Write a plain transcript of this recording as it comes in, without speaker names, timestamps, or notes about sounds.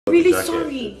Really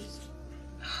sorry.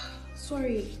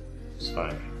 Sorry. It's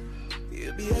fine.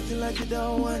 You'll be acting like you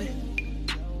don't want it.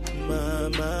 My.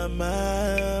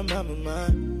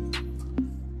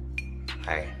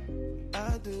 Hi.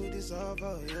 I do this all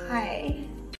for you. Hi.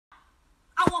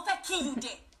 I want to kill you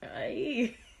there.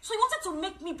 Hi. So you wanted to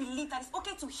make me believe that it's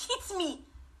okay to hit me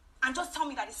and just tell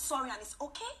me that it's sorry and it's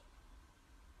okay?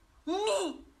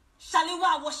 Me,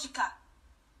 Shaliwa Washika.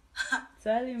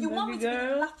 Tell him, You want me baby to be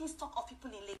girl. the laughing stock of people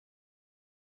in Lagos?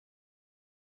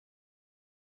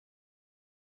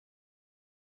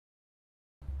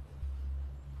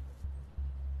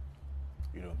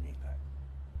 You don't mean that.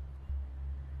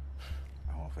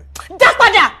 I want to.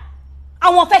 Dakpada! I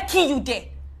want to kill you there.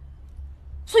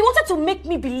 So you wanted to make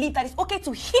me believe that it's okay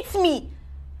to hit me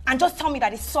and just tell me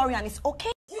that it's sorry and it's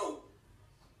okay? You!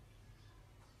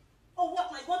 Oh, what?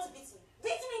 You want to beat me?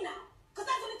 Beat me now! Because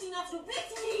that's the only thing you have to do.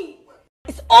 Beat me!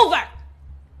 It's over!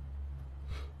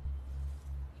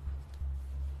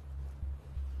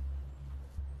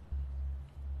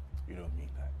 You don't mean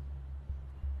that.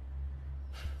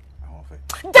 I want to.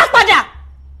 Dakpada!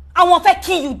 I want to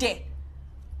kill you there.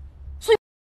 So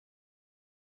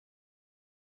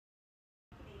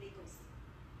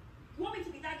you want me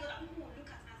to be that girl that people will look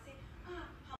at and say,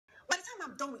 by the time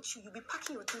I'm done with you, you'll be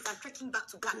packing your things and trekking back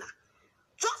to Ghana.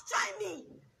 Just try me.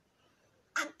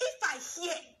 And if I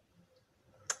hear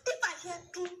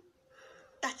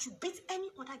that you beat any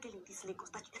other girl in this Lagos,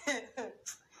 that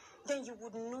then you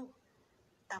would know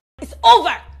that it's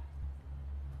over.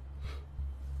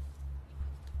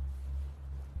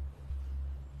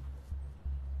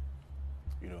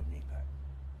 You don't mean that.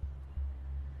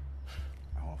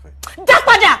 I want to.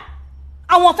 Dakpada!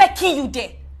 I want to kill you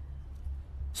there.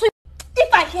 So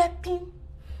if I hear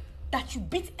that you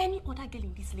beat any other girl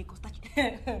in this Lagos, that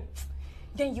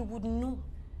then you would know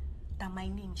that my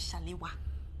name is Shalewa.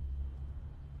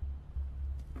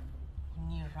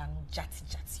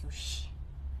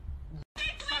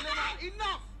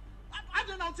 Enough! I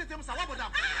don't know what to tell you.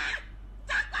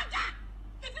 Dakpada!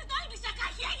 If it's not English, I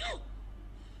can't hear you.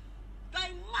 You're a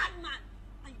madman,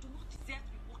 and you do not deserve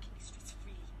to be walking the streets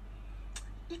freely.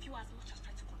 If you as much as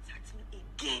try to contact me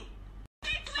again.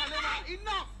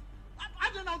 Enough!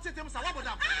 I don't know what to tell you.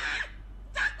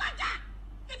 Dakpada!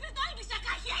 If it's not English, I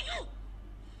can't hear you.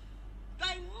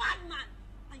 You're a madman,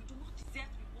 and you do not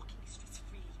deserve to be walking the streets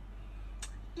freely.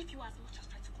 If you as much as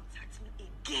try to contact me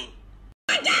again.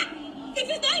 If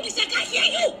it's not English, I can't hear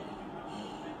you.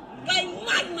 You're a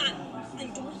madman, and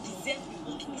you do not deserve to be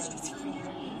walking the streets freely.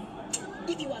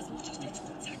 If you as much as try to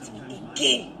contact me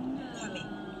again, Kwame,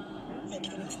 I'll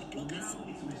give it to the bloggers,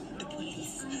 the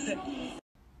police.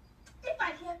 If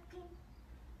I hear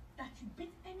that you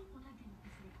beat any other girl in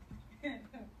this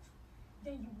Lagos,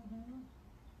 then you would know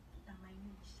that my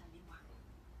name is Shalewa.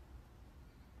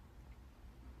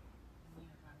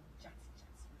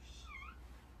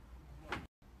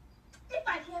 If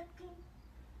I hear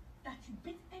that you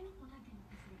beat any other girl in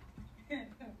this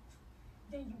Lagos,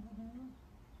 then you would know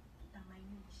that my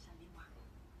name is Shalewa.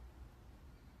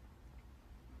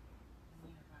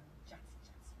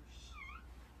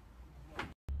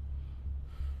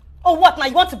 Oh, what now?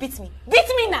 You want to beat me? Beat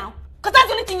me now! Because that's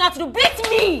the only thing you have to do. Beat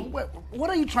me! What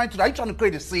are you trying to do? Are you trying to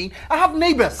create a scene? I have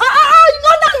neighbors. You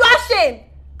know now you are ashamed.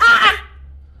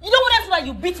 You don't want to know that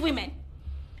you beat women.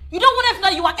 You don't want to know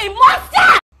that you are a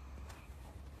monster!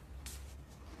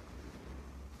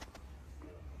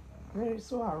 Very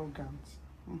so arrogant.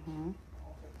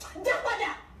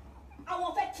 Dakpada! I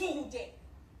want to kill you there.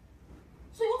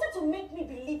 So you wanted to make me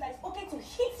believe that it's okay to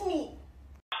hit me.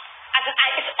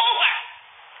 It's over.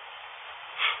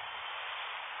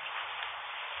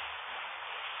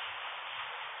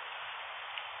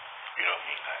 You don't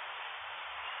mean that.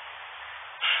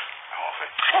 I want to.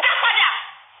 Dakpada!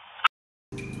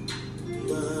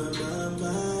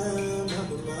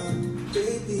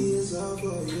 Baby, it's all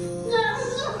for you.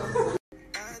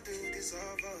 I do this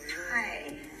all for you.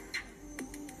 Hi.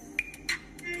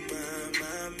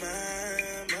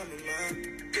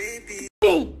 Baby.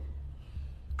 Me.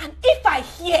 And if I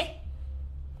hear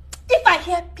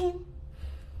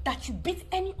that you beat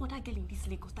any other girl in this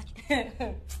Lagos, that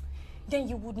then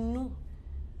you would know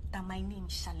that my name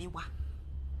is Shalewa.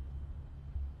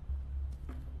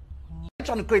 I'm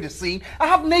trying to create a scene. I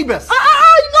have neighbors. You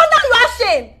know now you are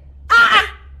ashamed.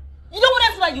 You don't want to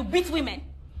know that you beat women.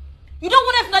 You don't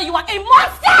want to know that you are a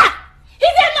monster.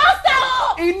 He's a monster.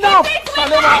 Enough,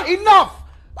 Shalewa, enough.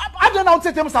 I don't know what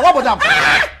to tell you. What about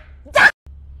them?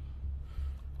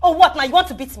 Oh, what now? You want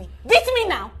to beat me? Beat me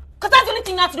now. Because that's the only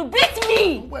thing you have to do. Beat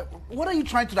me. What are you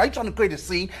trying to do? Are you trying to create a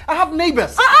scene? I have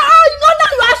neighbors. You know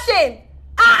now you are ashamed.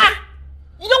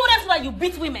 You don't want us to know that you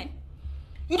beat women.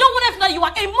 You don't want us to know that you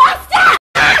are a monster!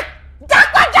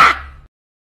 Dakwaja!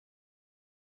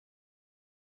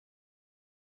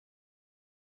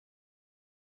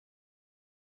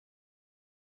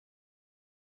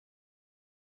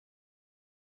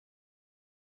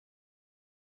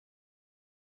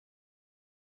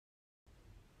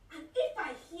 And if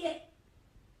I hear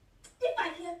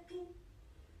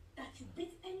that you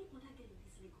beat any other girl in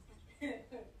this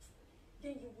Lagos,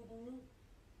 then you would know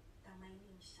that my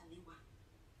name is Shalewa.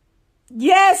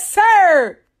 Yes,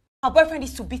 sir. Her boyfriend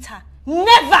is to beat her.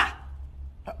 Never!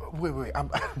 Wait,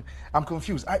 I'm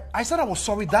confused. I said I was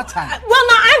sorry that time. Well,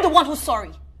 now I'm the one who's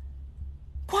sorry.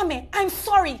 Kwame, I'm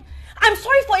sorry. I'm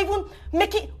sorry for even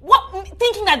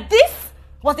thinking that this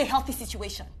was a healthy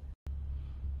situation.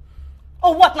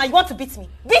 Oh, what? Now you want to beat me?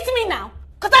 Beat me now?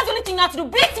 Because that's the only thing you have to do.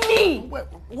 Beat me!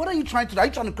 What are you trying to do? Are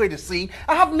you trying to create a scene?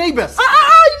 I have neighbors. You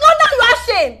know now you are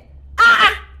shame.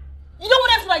 You don't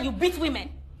want us to know that you beat women.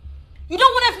 You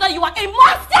don't want us to know that you are a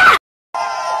monster!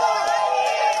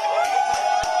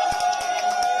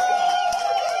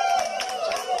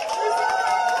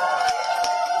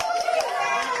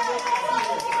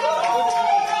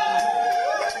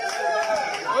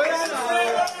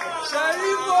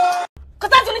 Because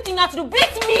that's the only thing you have to do.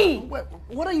 Beat me!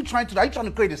 What are you trying to do? Are you trying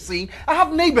to create a scene? I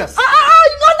have neighbors. You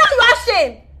know now you are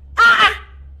shame.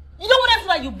 You don't want us to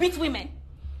know that you beat women.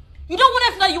 You don't want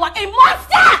us to know that you are a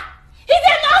monster! He's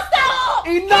a monster! Oh!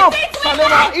 Enough,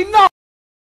 Shalewa, enough!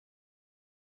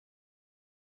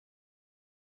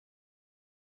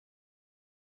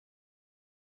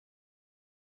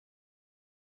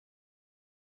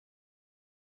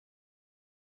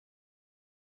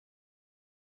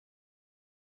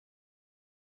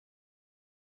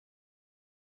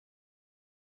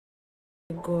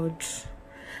 God,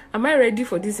 am I ready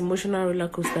for this emotional roller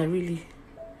coaster, really?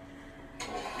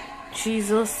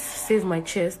 Jesus, save my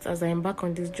chest as I embark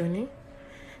on this journey.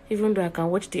 Even though I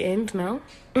can watch the end now,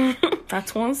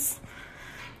 at once.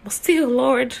 But still,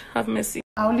 Lord, have mercy.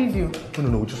 I'll leave you.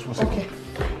 No, just 1 second.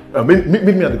 Okay. Meet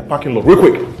me at the parking lot, real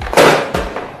quick.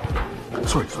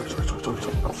 Sorry.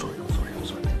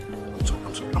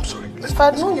 I'm sorry. If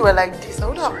I'd known you were like this, I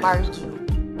would have married you.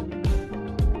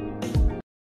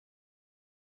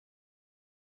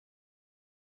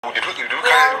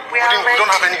 We don't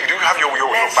have any. Do you have your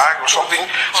bag or something?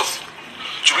 So,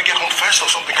 should we get home first or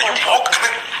something? Can you walk?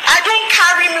 I don't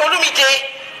carry me, Olumide.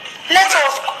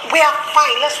 We are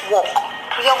fine. Let's walk.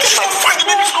 It's not fine. The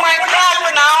baby's my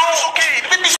bag now. It's okay. The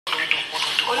baby's...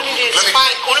 Olumide, it's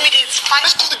fine. Olumide, it's fine.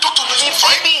 Let's call the doctor. The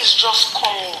baby is just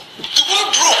coming. The one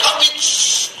broke. That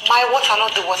means... My water,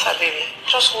 not the water, baby.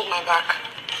 Just hold my back.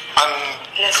 And...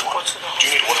 Let's go to the hospital. Do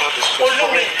you need water?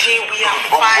 Olumide, we are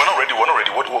fine. We're not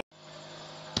ready. What?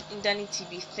 Danny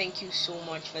TV, thank you so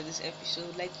much for this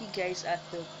episode. Like, you guys are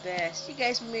the best. You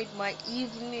guys made my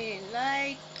evening.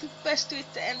 Like, the best way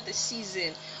to end the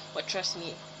season. But trust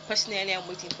me, personally, I'm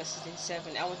waiting for season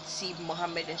 7. I want to see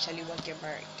Mohammed and Shalewa get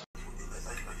married.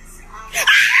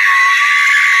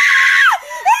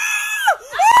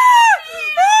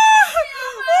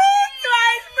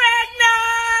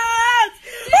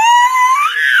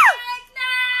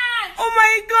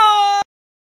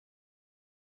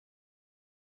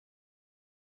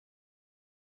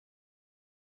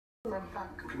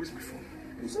 Okay, where's my phone?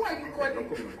 Who are you calling? I'm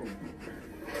coming.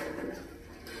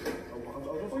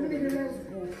 Let's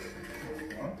go.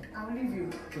 I'll leave you.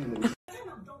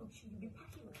 I'm done with you. You'll be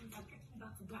packing your things and getting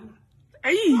back to Ghana.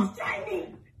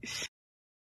 Hey.